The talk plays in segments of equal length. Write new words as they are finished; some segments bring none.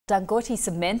Dangote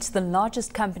Cement, the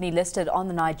largest company listed on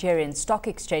the Nigerian Stock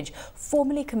Exchange,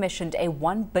 formally commissioned a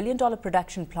 $1 billion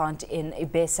production plant in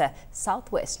Ibese,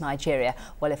 southwest Nigeria.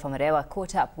 Wole Famurewa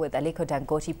caught up with Aliko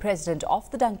Dangote, president of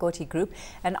the Dangote Group,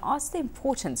 and asked the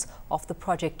importance of the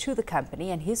project to the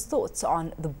company and his thoughts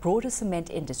on the broader cement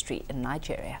industry in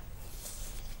Nigeria.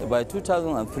 By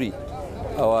 2003,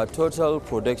 our total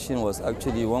production was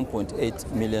actually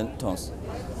 1.8 million tons.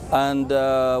 And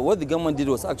what the government did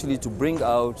was actually to bring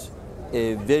out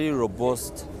a very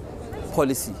robust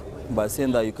policy by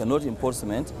saying that you cannot import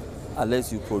cement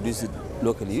unless you produce it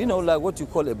locally. You know, like what you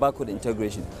call a backward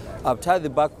integration. After the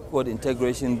backward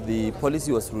integration, the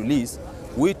policy was released.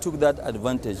 We took that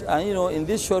advantage. And, you know, in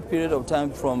this short period of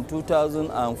time from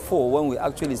 2004, when we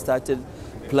actually started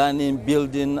planning,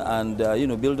 building, and,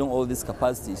 building all these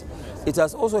capacities, it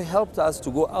has also helped us to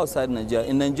go outside Nigeria.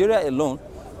 In Nigeria alone,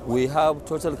 we have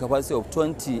total capacity of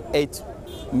 28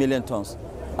 million tons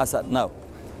as at now.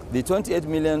 The 28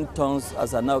 million tons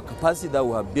as at now capacity that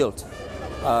we have built,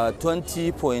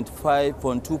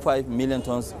 20.25 million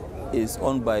tons is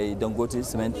owned by Dangote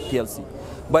Cement PLC.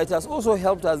 But it has also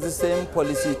helped us, the same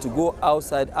policy, to go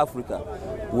outside Africa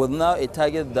with now a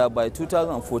target that by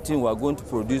 2014 we are going to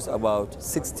produce about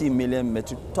 60 million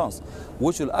metric tons,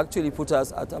 which will actually put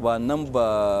us at about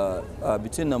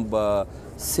between number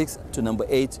 6 to number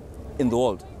 8 in the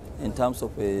world in terms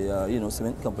of a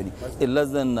cement company in less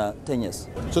than 10 years.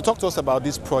 So talk to us about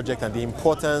this project and the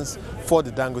importance for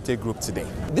the Dangote Group today.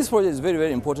 This project is very,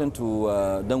 very important to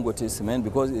Dangote Cement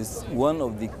because it's one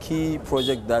of the key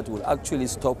projects that will actually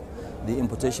stop the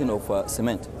importation of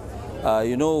cement.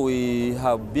 We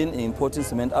have been importing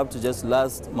cement up to just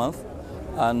last month,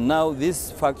 and now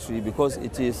this factory, because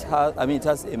it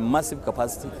has a massive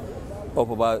capacity of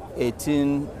about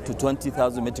 18 to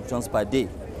 20,000 metric tons per day,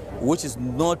 which is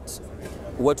not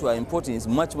what we are importing. It's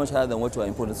much, much higher than what we are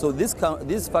importing. So this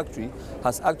factory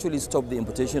has actually stopped the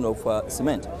importation of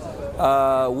cement.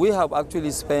 We have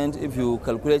actually spent, if you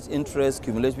calculate interest,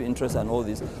 cumulative interest and all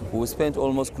this, we spent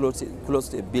almost close to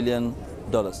 $1 billion.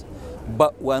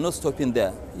 But we are not stopping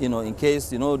there. In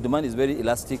case, demand is very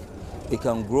elastic, it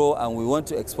can grow, and we want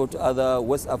to export to other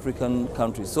West African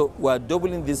countries. So we are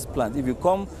doubling this plant. If you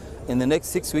come in the next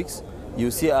 6 weeks,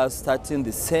 you see us starting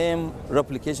the same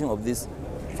replication of this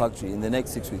factory in the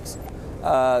next 6 weeks.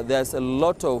 There's a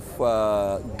lot of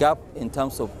gap in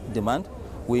terms of demand.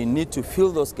 We need to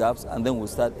fill those gaps, and then we'll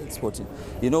start exporting.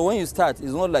 When you start,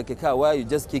 it's not like a car where you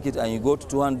just kick it and you go to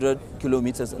 200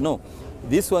 kilometers. No,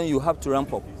 this one you have to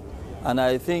ramp up. And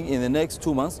I think in the next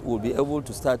 2 months, we'll be able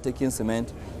to start taking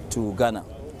cement to Ghana.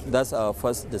 That's our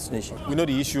first destination. We know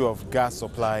the issue of gas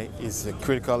supply is a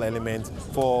critical element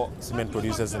for cement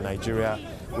producers in Nigeria.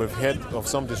 We've heard of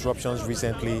some disruptions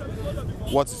recently.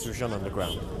 What's the situation on the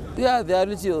ground? Yeah, the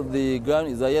reality of the ground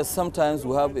is that, yes, sometimes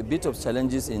we have a bit of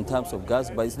challenges in terms of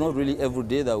gas, but it's not really every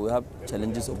day that we have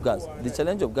challenges of gas. The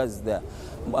challenge of gas is there,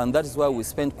 and that is why we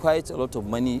spend quite a lot of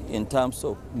money in terms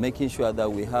of making sure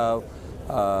that we have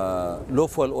low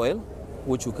fuel oil,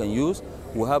 which you can use.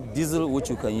 We have diesel, which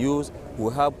you can use. We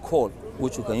have coal,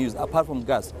 which you can use. Apart from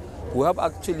gas, we have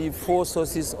actually 4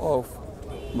 sources of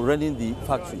running the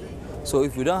factory. So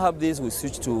if we don't have this, we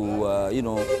switch to,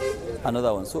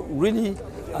 another one. So really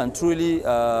and truly,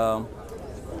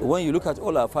 when you look at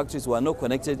all our factories, we are not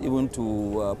connected even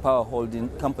to power holding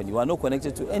company. We are not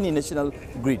connected to any national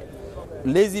grid.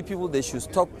 Lazy people, they should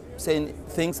stop saying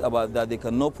things about that they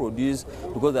cannot produce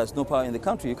because there's no power in the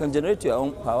country. You can generate your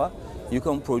own power, you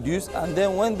can produce, and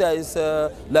then when there is,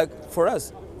 like for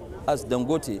us as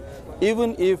Dangote,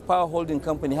 even if power holding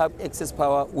company have excess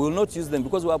power, we will not use them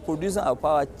because we are producing our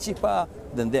power cheaper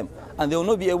than them, and they will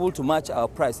not be able to match our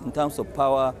price in terms of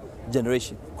power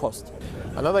generation cost.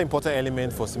 Another important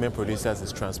element for cement producers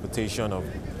is transportation of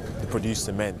the produced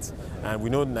cement. And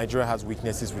we know Nigeria has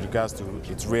weaknesses with regards to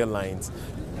its rail lines.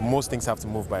 Most things have to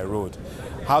move by road.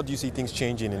 How do you see things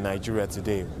changing in Nigeria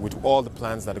today with all the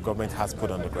plans that the government has put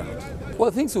on the ground?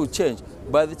 Well, things will change.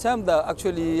 By the time that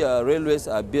actually railways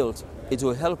are built, it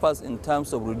will help us in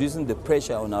terms of reducing the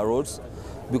pressure on our roads.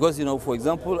 Because, for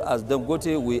example, as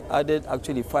Dangote, we added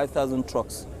actually 5,000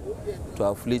 trucks to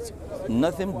our fleet.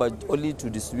 Nothing but only to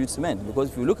distribute cement. Because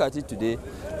if you look at it today,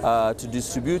 to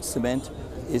distribute cement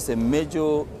is a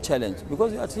major challenge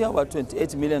because you are talking about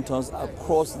 28 million tons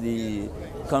across the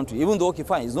country. Even though, okay,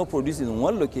 fine, it's not produced in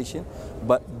one location,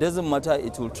 but doesn't matter,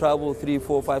 it will travel 300,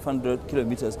 400, 500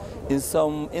 kilometers. In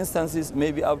some instances,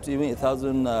 maybe up to even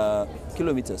 1,000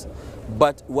 kilometers.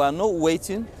 But we are not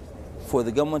waiting for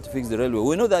the government to fix the railway.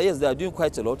 We know that, yes, they are doing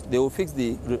quite a lot. They will fix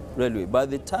the railway. By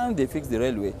the time they fix the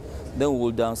railway, then we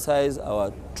will downsize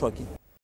our trucking.